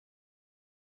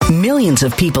Millions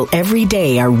of people every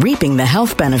day are reaping the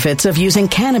health benefits of using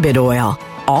cannabis oil,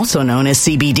 also known as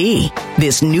CBD.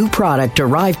 This new product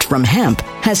derived from hemp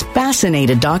has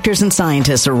fascinated doctors and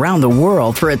scientists around the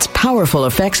world for its powerful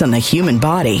effects on the human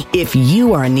body. If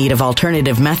you are in need of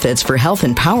alternative methods for health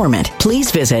empowerment, please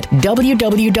visit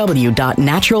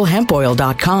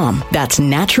www.naturalhempoil.com. That's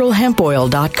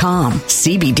naturalhempoil.com.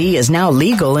 CBD is now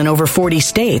legal in over 40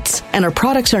 states, and our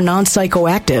products are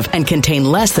non-psychoactive and contain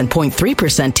less than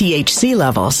 0.3% THC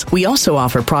levels. We also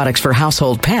offer products for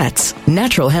household pets.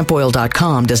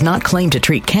 Naturalhempoil.com does not claim to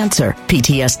treat cancer,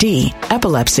 PTSD,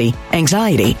 epilepsy,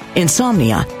 anxiety,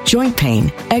 insomnia, joint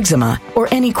pain, eczema, or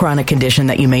any chronic condition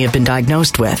that you may have been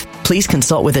diagnosed with. Please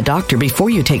consult with a doctor before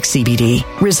you take CBD.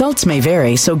 Results may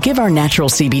vary, so give our natural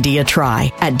CBD a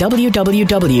try at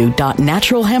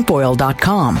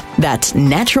www.naturalhempoil.com. That's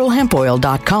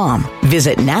naturalhempoil.com.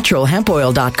 Visit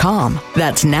naturalhempoil.com.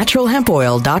 That's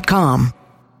naturalhempoil.com.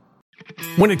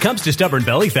 When it comes to stubborn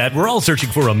belly fat, we're all searching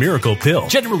for a miracle pill.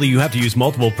 Generally, you have to use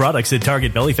multiple products that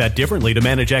target belly fat differently to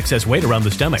manage excess weight around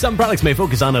the stomach. Some products may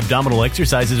focus on abdominal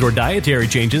exercises or dietary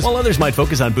changes, while others might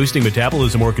focus on boosting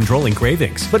metabolism or controlling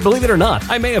cravings. But believe it or not,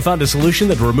 I may have found a solution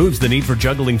that removes the need for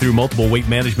juggling through multiple weight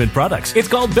management products. It's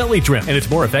called Belly Trim, and it's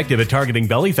more effective at targeting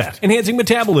belly fat, enhancing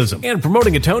metabolism, and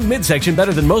promoting a toned midsection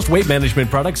better than most weight management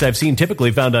products I've seen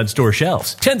typically found on store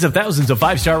shelves. Tens of thousands of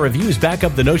 5-star reviews back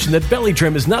up the notion that Belly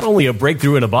Trim is not only a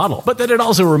breakthrough in a bottle, but that it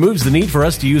also removes the need for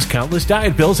us to use countless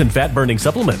diet pills and fat-burning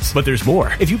supplements. But there's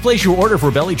more. If you place your order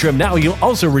for Belly Trim now, you'll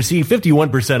also receive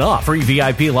 51% off, free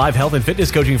VIP live health and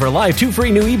fitness coaching for life, 2 free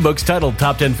new ebooks titled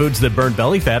Top 10 Foods That Burn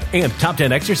Belly Fat and Top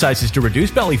 10 Exercises to Reduce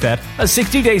Belly Fat, a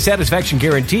 60-day satisfaction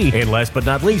guarantee, and last but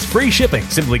not least, free shipping.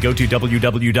 Simply go to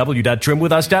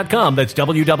www.trimwithus.com. That's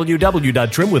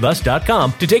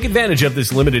www.trimwithus.com to take advantage of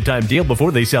this limited time deal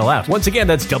before they sell out. Once again,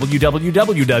 that's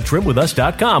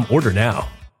www.trimwithus.com. Order now.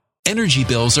 Energy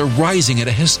bills are rising at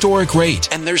a historic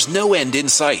rate, and there's no end in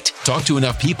sight. Talk to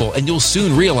enough people, and you'll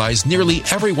soon realize nearly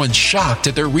everyone's shocked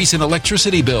at their recent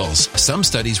electricity bills. Some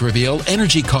studies reveal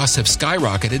energy costs have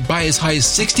skyrocketed by as high as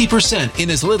 60%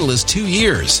 in as little as 2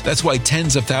 years. That's why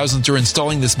tens of thousands are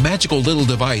installing this magical little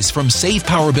device from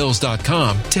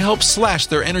SavePowerBills.com to help slash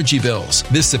their energy bills.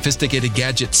 This sophisticated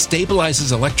gadget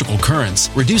stabilizes electrical currents,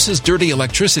 reduces dirty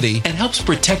electricity, and helps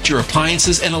protect your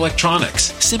appliances and electronics.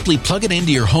 Simply plug it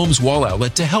into your home's wall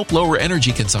outlet to help lower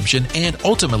energy consumption and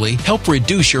ultimately help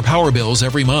reduce your power bills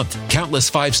every month.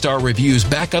 Countless 5-star reviews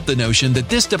back up the notion that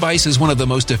this device is one of the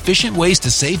most efficient ways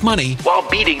to save money while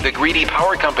beating the greedy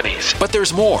power companies. But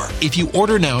there's more. If you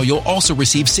order now, you'll also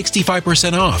receive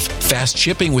 65% off, fast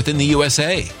shipping within the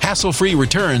USA, hassle-free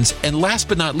returns, and last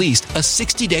but not least, a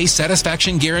 60-day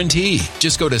satisfaction guarantee.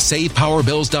 Just go to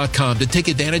SavePowerBills.com to take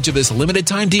advantage of this limited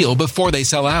time deal before they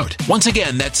sell out. Once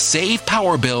again, that's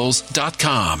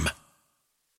SavePowerBills.com.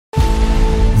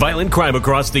 Violent crime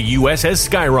across the U.S. has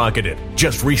skyrocketed.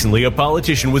 Just recently, a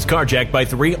politician was carjacked by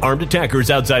 3 armed attackers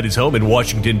outside his home in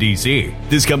Washington, D.C.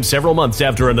 This comes several months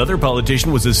after another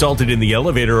politician was assaulted in the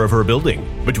elevator of her building.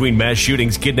 Between mass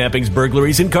shootings, kidnappings,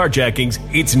 burglaries, and carjackings,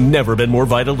 it's never been more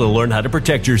vital to learn how to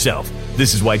protect yourself.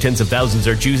 This is why tens of thousands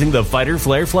are choosing the Fighter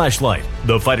Flare flashlight.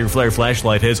 The Fighter Flare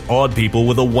flashlight has awed people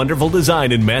with a wonderful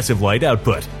design and massive light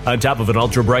output. On top of an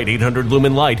ultra-bright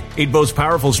 800-lumen light, it boasts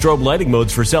powerful strobe lighting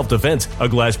modes for self-defense, a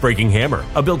glass-breaking hammer,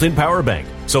 a built-in power bank,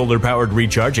 solar-powered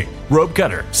recharging, rope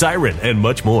cutter, siren, and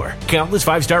much more. Countless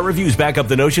 5-star reviews back up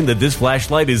the notion that this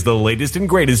flashlight is the latest and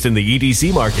greatest in the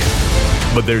EDC market.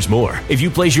 But there's more. If you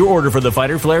place your order for the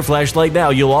Fighter Flare flashlight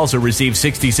now, you'll also receive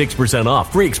 66%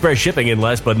 off, free express shipping, and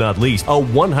last but not least, a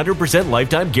 100%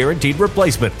 lifetime guaranteed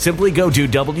replacement. Simply go to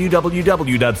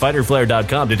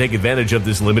www.fighterflare.com to take advantage of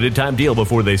this limited time deal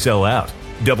before they sell out.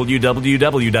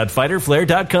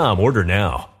 www.fighterflare.com. Order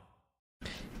now.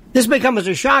 This may come as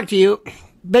a shock to you,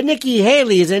 but Nikki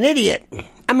Haley is an idiot.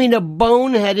 I mean, a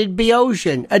boneheaded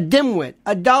Boeotian, a dimwit,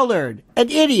 a dullard, an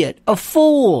idiot, a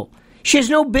fool. She has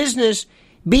no business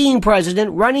being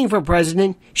president, running for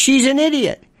president. She's an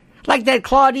idiot. Like that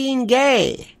Claudine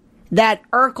Gay, that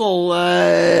Urkel,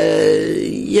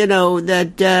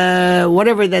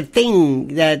 whatever that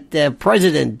thing, that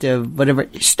president of whatever.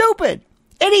 Stupid.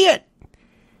 Idiot.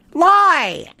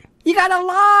 Lie. You gotta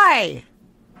lie.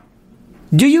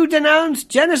 Do you denounce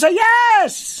genocide?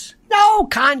 Yes. No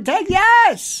contact?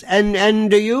 Yes. And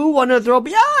do you want to throw?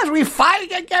 Yes. We fight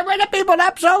and get rid of people.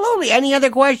 Absolutely. Any other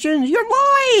questions? You're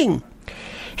lying.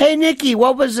 Hey, Nikki,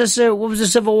 what was the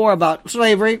Civil War about?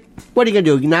 Slavery. What are you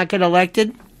gonna do? Not get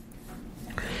elected?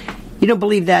 You don't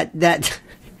believe that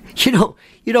you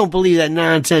don't believe that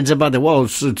nonsense about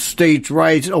the states'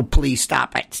 rights. Oh, please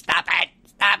stop it. Stop it.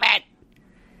 Stop it.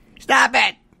 Stop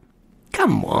it.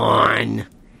 Come on.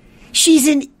 She's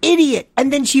an idiot.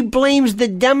 And then she blames the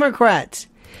Democrats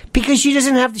because she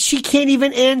can't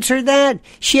even answer that.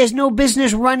 She has no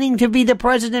business running to be the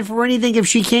president for anything if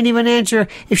she can't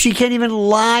even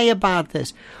lie about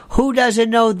this. Who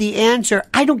doesn't know the answer?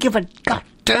 I don't give a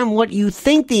goddamn what you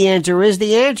think the answer is.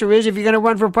 The answer is if you're going to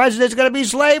run for president, it's going to be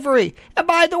slavery. And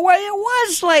by the way, it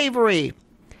was slavery.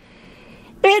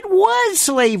 It was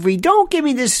slavery. Don't give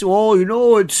me this,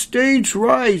 it's states'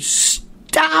 rights.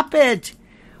 Stop it.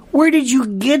 Where did you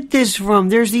get this from?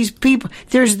 There's these people,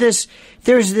 there's this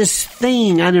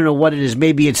thing, I don't know what it is,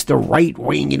 maybe it's the right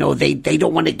wing, they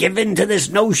don't want to give in to this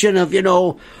notion of,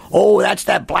 that's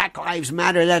that Black Lives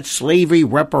Matter, that's slavery,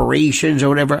 reparations, or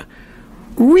whatever.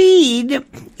 Read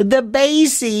the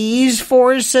bases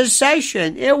for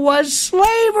secession. It was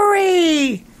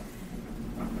slavery.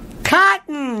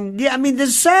 Cotton. The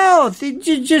South.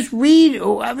 Just read.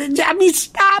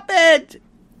 Stop it.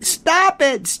 Stop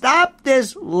it. Stop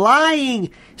this lying.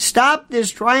 Stop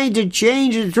this trying to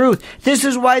change the truth. This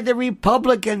is why the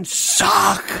Republicans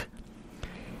suck.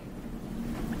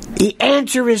 The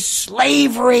answer is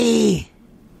slavery.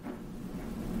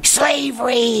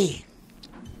 Slavery.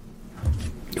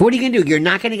 What are you going to do? You're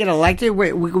not going to get elected?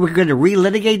 We're going to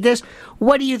relitigate this?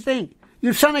 What do you think?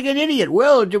 You sound like an idiot.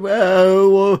 Well,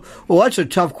 that's a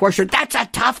tough question. That's a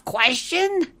tough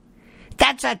question?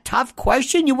 That's a tough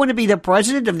question? You want to be the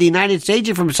president of the United States?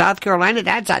 You're from South Carolina?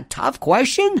 That's a tough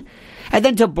question? And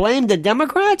then to blame the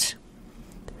Democrats?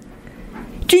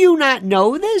 Do you not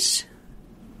know this?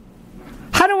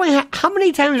 How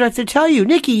many times do I have to tell you,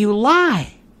 Nikki, you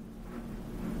lie.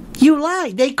 You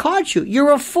lied. They caught you.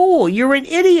 You're a fool. You're an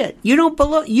idiot. You don't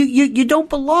belong. You don't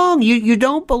belong. You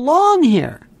don't belong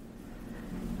here.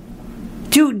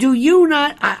 Do you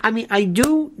not? I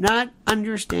do not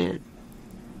understand.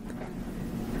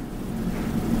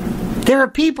 There are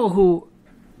people who,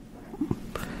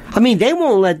 they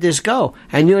won't let this go.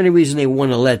 And the only reason they don't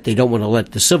want to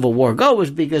let the Civil War go is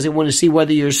because they want to see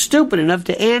whether you're stupid enough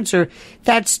to answer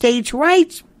that states'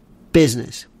 rights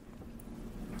business.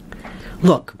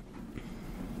 Look,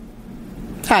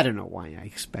 I don't know why I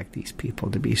expect these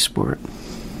people to be smart.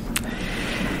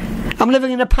 I'm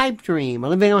living in a pipe dream.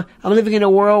 I'm living in a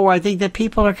world where I think that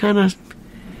people are kind of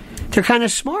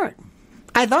smart.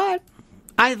 I thought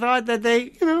that they're,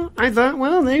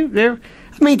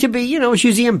 to be,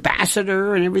 she's the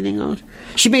ambassador and everything else.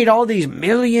 She made all these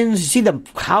millions. You see the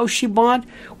house she bought,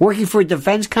 working for a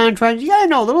defense contractor. You gotta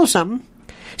know a little something.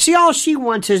 See, all she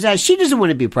wants is that she doesn't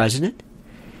want to be president.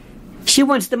 She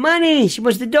wants the money. She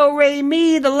wants the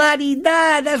do-re-mi, the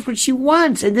la-di-da. That's what she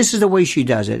wants. And this is the way she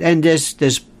does it. And this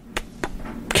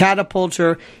catapults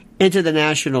her into the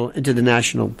national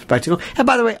spectacle. And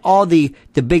by the way, all the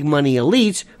big money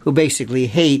elites who basically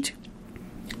hate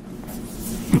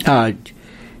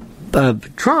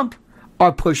Trump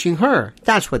are pushing her.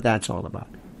 That's what that's all about.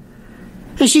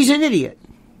 And she's an idiot.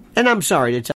 And I'm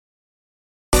sorry to tell.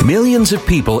 Millions of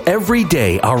people every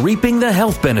day are reaping the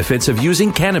health benefits of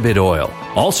using cannabis oil,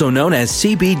 also known as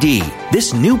CBD.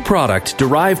 This new product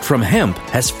derived from hemp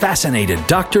has fascinated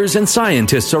doctors and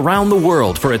scientists around the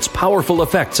world for its powerful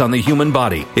effects on the human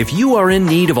body. If you are in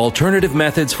need of alternative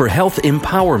methods for health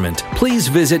empowerment, please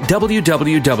visit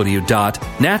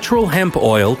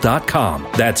www.naturalhempoil.com.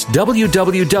 That's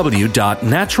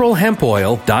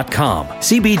www.naturalhempoil.com.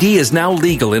 CBD is now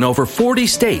legal in over 40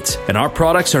 states, and our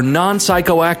products are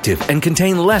non-psychoactive and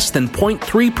contain less than 0.3%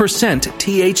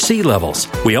 THC levels.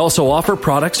 We also offer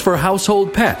products for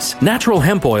household pets.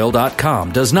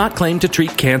 NaturalHempOil.com does not claim to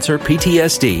treat cancer,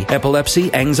 PTSD,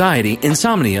 epilepsy, anxiety,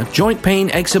 insomnia, joint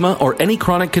pain, eczema, or any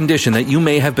chronic condition that you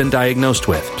may have been diagnosed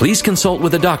with. Please consult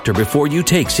with a doctor before you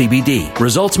take CBD.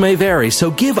 Results may vary,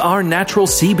 so give our natural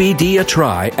CBD a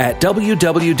try at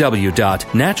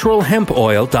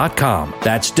www.naturalhempoil.com.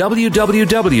 That's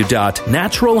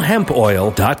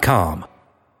www.naturalhempoil.com.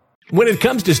 When it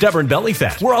comes to stubborn belly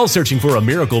fat, we're all searching for a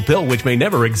miracle pill which may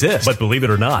never exist. But believe it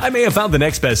or not, I may have found the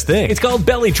next best thing. It's called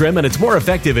Belly Trim, and it's more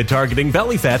effective at targeting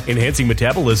belly fat, enhancing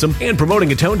metabolism, and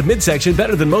promoting a toned midsection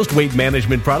better than most weight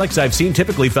management products I've seen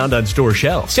typically found on store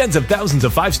shelves. Tens of thousands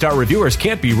of 5-star reviewers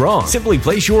can't be wrong. Simply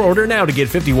place your order now to get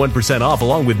 51% off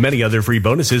along with many other free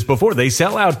bonuses before they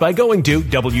sell out by going to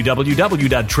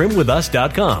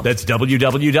www.trimwithus.com. That's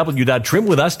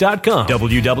www.trimwithus.com.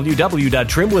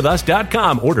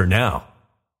 www.trimwithus.com. Order now.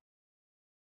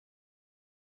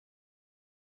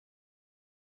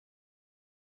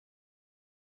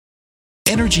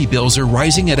 Energy bills are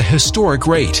rising at a historic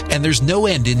rate, and there's no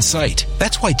end in sight.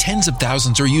 That's why tens of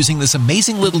thousands are using this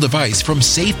amazing little device from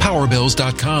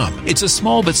SavePowerBills.com. It's a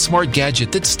small but smart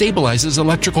gadget that stabilizes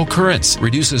electrical currents,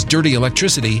 reduces dirty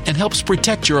electricity, and helps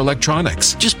protect your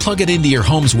electronics. Just plug it into your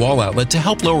home's wall outlet to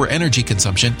help lower energy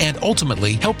consumption and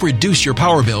ultimately help reduce your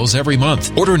power bills every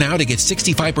month. Order now to get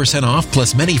 65% off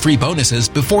plus many free bonuses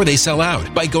before they sell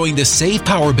out by going to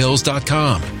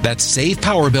SavePowerBills.com. That's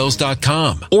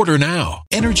SavePowerBills.com. Order now.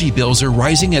 Energy bills are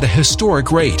rising at a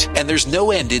historic rate, and there's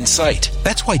no end in sight.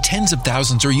 That's why tens of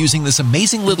thousands are using this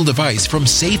amazing little device from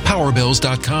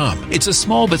SavePowerBills.com. It's a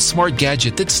small but smart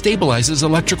gadget that stabilizes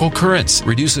electrical currents,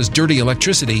 reduces dirty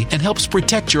electricity, and helps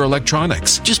protect your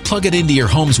electronics. Just plug it into your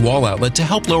home's wall outlet to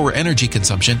help lower energy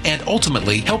consumption and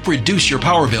ultimately help reduce your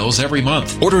power bills every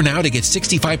month. Order now to get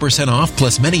 65% off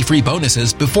plus many free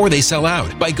bonuses before they sell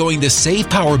out by going to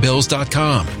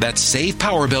SavePowerBills.com. That's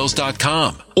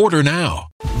SavePowerBills.com. Order now.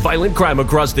 Violent crime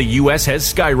across the U.S.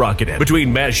 has skyrocketed.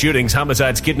 Between mass shootings,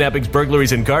 homicides, kidnappings,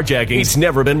 burglaries, and carjackings, it's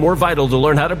never been more vital to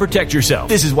learn how to protect yourself.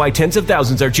 This is why tens of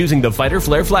thousands are choosing the Fighter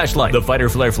Flare flashlight. The Fighter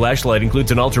Flare flashlight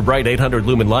includes an ultra-bright 800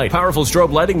 lumen light, powerful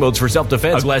strobe lighting modes for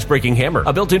self-defense, a glass-breaking hammer,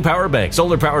 a built-in power bank,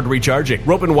 solar-powered recharging,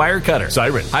 rope and wire cutter,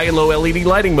 siren, high and low LED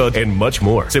lighting mode, and much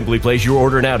more. Simply place your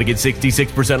order now to get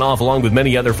 66% off along with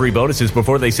many other free bonuses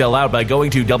before they sell out by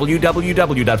going to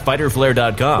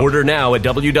www.fighterflare.com. Order now at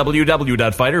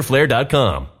www.fighterflare.com.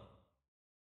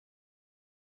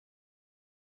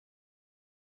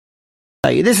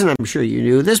 This, and I'm sure you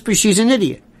knew this, but she's an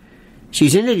idiot.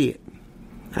 She's an idiot.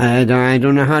 I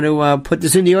don't know how to put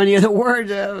this into any other word.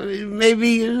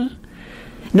 Maybe.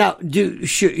 Now,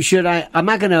 should I? I'm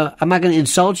not gonna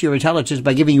insult your intelligence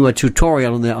by giving you a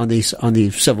tutorial on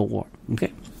the Civil War.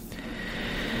 Okay.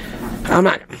 I'm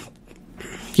not.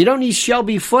 You don't need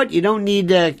Shelby Foote. You don't need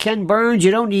Ken Burns.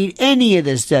 You don't need any of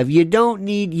this stuff. You don't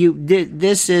need you.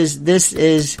 This is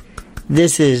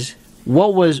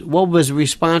what was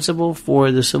responsible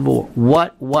for the Civil War.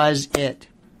 What was it?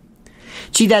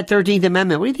 See that 13th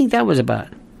Amendment. What do you think that was about?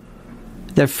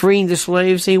 The freeing the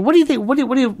slaves. See, what do you think? What do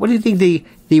you think the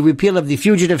repeal of the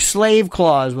Fugitive Slave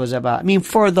Clause was about? I mean,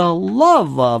 for the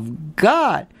love of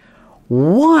God,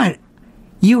 what?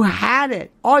 You had it.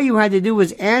 All you had to do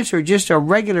was answer just a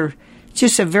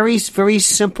very, very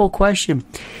simple question.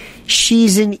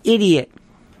 She's an idiot.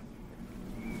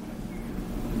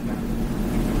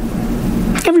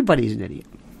 Everybody's an idiot.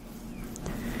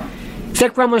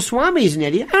 Except Ramaswamy's an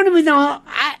idiot. I don't even know.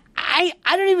 I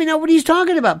don't even know what he's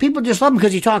talking about. People just love him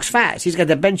because he talks fast. He's got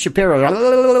the Ben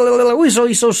Shapiro.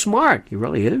 He's so smart. He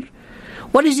really is.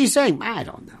 What is he saying? I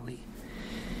don't know.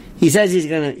 He says he's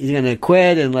gonna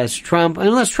quit unless Trump what?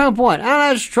 Unless Trump,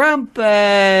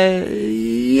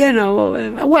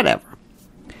 whatever.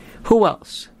 Who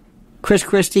else? Chris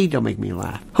Christie? Don't make me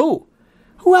laugh. Who?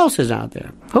 Who else is out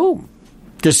there? Who?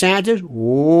 DeSantis?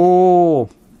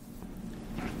 Oh.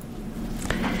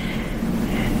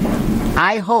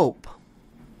 I hope.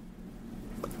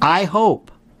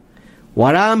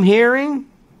 What I'm hearing,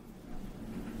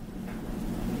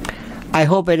 I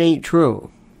hope it ain't true.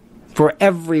 For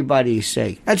everybody's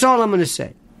sake. That's all I'm going to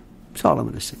say.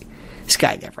 This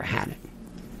guy never had it.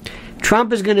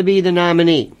 Trump is going to be the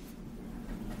nominee.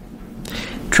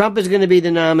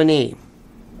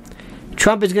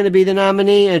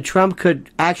 And Trump could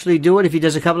actually do it if he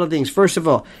does a couple of things. First of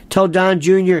all, tell Don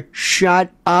Jr.,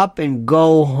 shut up and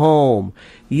go home.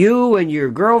 You and your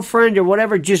girlfriend or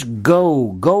whatever, just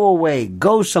go away,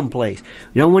 go someplace.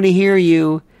 We don't want to hear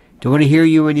you. Don't want to hear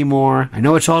you anymore. I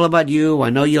know it's all about you. I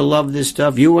know you love this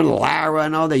stuff. You and Lara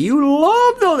and all that. You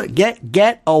love all that.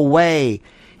 Get away.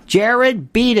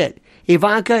 Jared, beat it.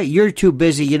 Ivanka, you're too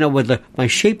busy, with my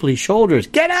shapely shoulders.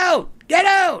 Get out.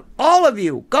 All of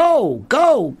you. Go.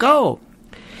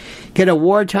 Get a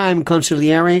wartime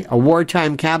consigliere, a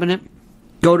wartime cabinet.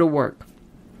 Go to work.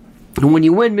 And when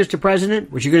you win, Mr.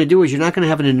 President, what you're going to do is you're not going to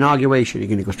have an inauguration. You're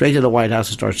going to go straight to the White House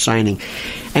and start signing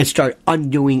and start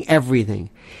undoing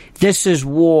everything. This is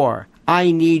war.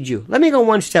 I need you. Let me go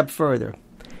one step further.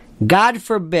 God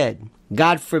forbid,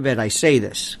 I say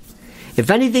this.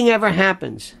 If anything ever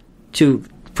happens to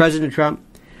President Trump,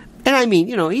 and I mean,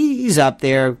 he's up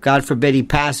there. God forbid he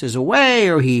passes away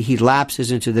or he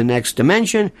lapses into the next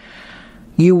dimension.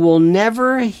 You will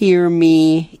never hear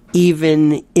me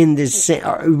even be in the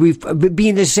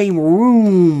same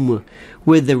room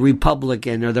with the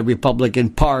Republican or the Republican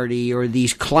Party or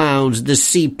these clowns, the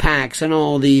CPACs and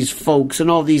all these folks and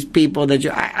all these people that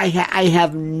I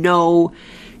have no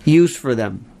use for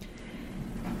them.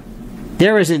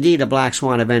 There is indeed a black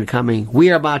swan event coming. We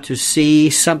are about to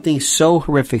see something so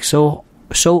horrific, so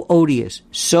so odious,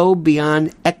 so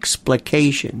beyond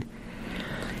explication.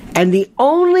 And the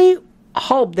only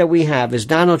hope that we have is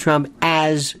Donald Trump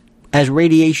as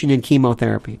radiation and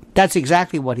chemotherapy. That's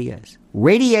exactly what he is.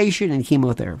 Radiation and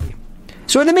chemotherapy.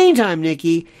 So in the meantime,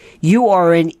 Nikki, you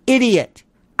are an idiot.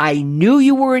 I knew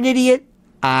you were an idiot.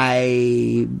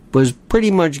 I was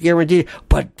pretty much guaranteed,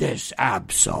 but this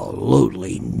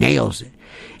absolutely nails it.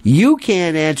 You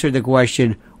can't answer the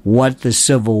question what the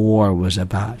Civil War was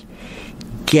about.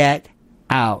 Get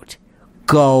out.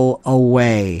 Go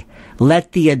away.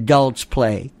 Let the adults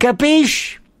play.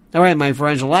 Capiche? All right, my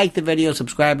friends, like the video,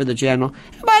 subscribe to the channel.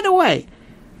 And by the way,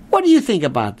 what do you think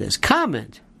about this?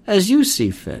 Comment as you see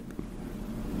fit.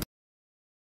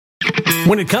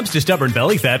 When it comes to stubborn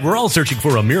belly fat, we're all searching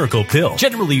for a miracle pill.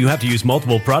 Generally, you have to use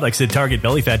multiple products that target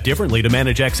belly fat differently to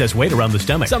manage excess weight around the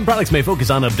stomach. Some products may focus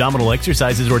on abdominal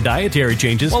exercises or dietary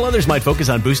changes, while others might focus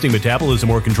on boosting metabolism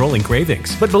or controlling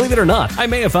cravings. But believe it or not, I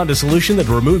may have found a solution that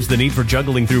removes the need for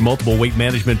juggling through multiple weight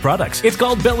management products. It's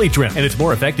called Belly Trim, and it's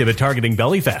more effective at targeting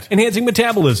belly fat, enhancing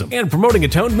metabolism, and promoting a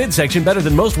toned midsection better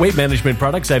than most weight management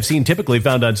products I've seen typically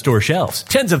found on store shelves.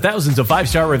 Tens of thousands of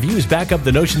 5-star reviews back up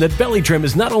the notion that Belly Trim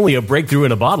is not only a breakthrough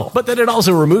in a bottle, but that it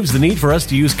also removes the need for us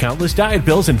to use countless diet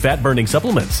pills and fat-burning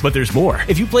supplements. But there's more.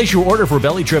 If you place your order for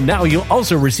Belly Trim now, you'll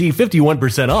also receive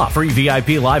 51% off, free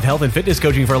VIP live health and fitness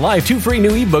coaching for life, 2 free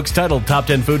new ebooks titled Top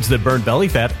 10 Foods That Burn Belly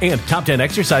Fat and Top 10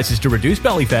 Exercises to Reduce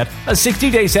Belly Fat, a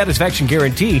 60-day satisfaction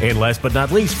guarantee, and last but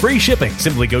not least, free shipping.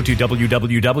 Simply go to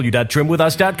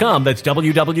www.trimwithus.com. That's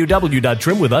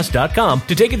www.trimwithus.com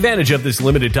to take advantage of this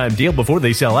limited time deal before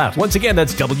they sell out. Once again,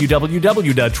 that's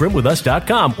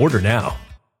www.trimwithus.com. Order now.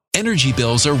 Energy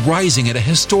bills are rising at a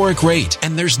historic rate,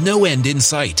 and there's no end in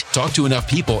sight. Talk to enough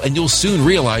people, and you'll soon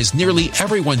realize nearly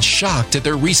everyone's shocked at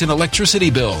their recent electricity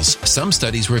bills. Some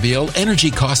studies reveal energy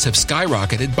costs have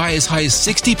skyrocketed by as high as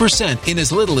 60% in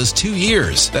as little as 2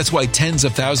 years. That's why tens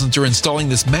of thousands are installing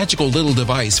this magical little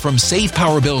device from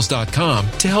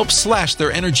SavePowerBills.com to help slash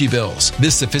their energy bills.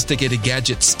 This sophisticated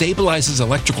gadget stabilizes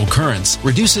electrical currents,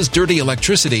 reduces dirty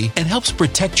electricity, and helps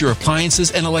protect your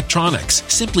appliances and electronics.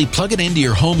 Simply plug it into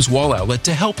your home's wall outlet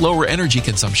to help lower energy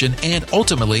consumption and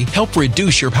ultimately help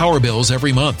reduce your power bills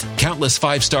every month. Countless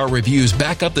 5-star reviews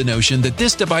back up the notion that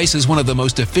this device is one of the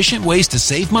most efficient ways to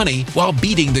save money while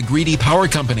beating the greedy power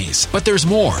companies. But there's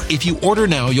more. If you order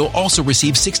now, you'll also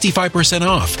receive 65%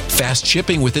 off, fast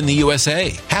shipping within the USA,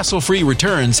 hassle-free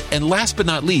returns, and last but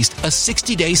not least, a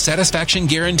 60-day satisfaction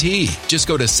guarantee. Just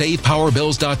go to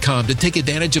SavePowerBills.com to take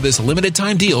advantage of this limited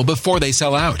time deal before they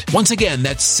sell out. Once again,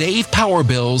 that's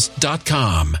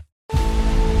SavePowerBills.com.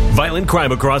 Violent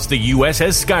crime across the U.S.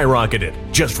 has skyrocketed.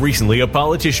 Just recently, a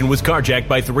politician was carjacked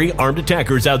by 3 armed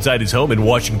attackers outside his home in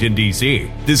Washington,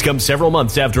 D.C. This comes several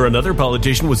months after another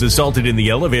politician was assaulted in the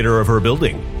elevator of her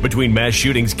building. Between mass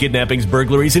shootings, kidnappings,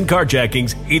 burglaries, and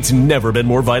carjackings, it's never been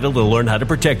more vital to learn how to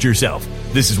protect yourself.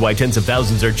 This is why tens of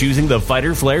thousands are choosing the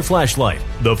Fighter Flare flashlight.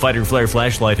 The Fighter Flare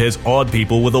flashlight has awed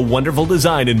people with a wonderful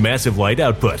design and massive light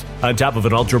output. On top of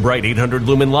an ultra-bright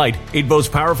 800-lumen light, it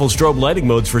boasts powerful strobe lighting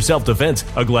modes for self-defense,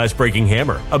 a glass-breaking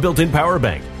hammer, a built-in power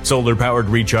bank, solar-powered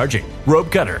recharging,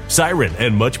 rope cutter, siren,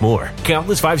 and much more.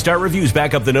 Countless 5-star reviews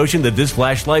back up the notion that this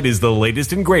flashlight is the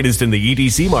latest and greatest in the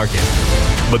EDC market.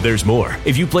 But there's more.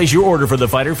 If you place your order for the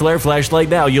Fighter Flare flashlight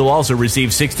now, you'll also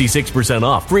receive 66%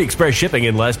 off, free express shipping,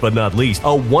 and last but not least, a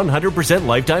 100%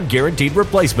 lifetime guaranteed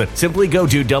replacement. Simply go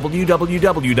to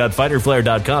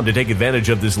www.fighterflare.com to take advantage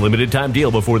of this limited time deal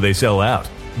before they sell out.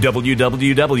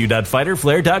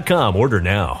 www.fighterflare.com. Order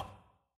now.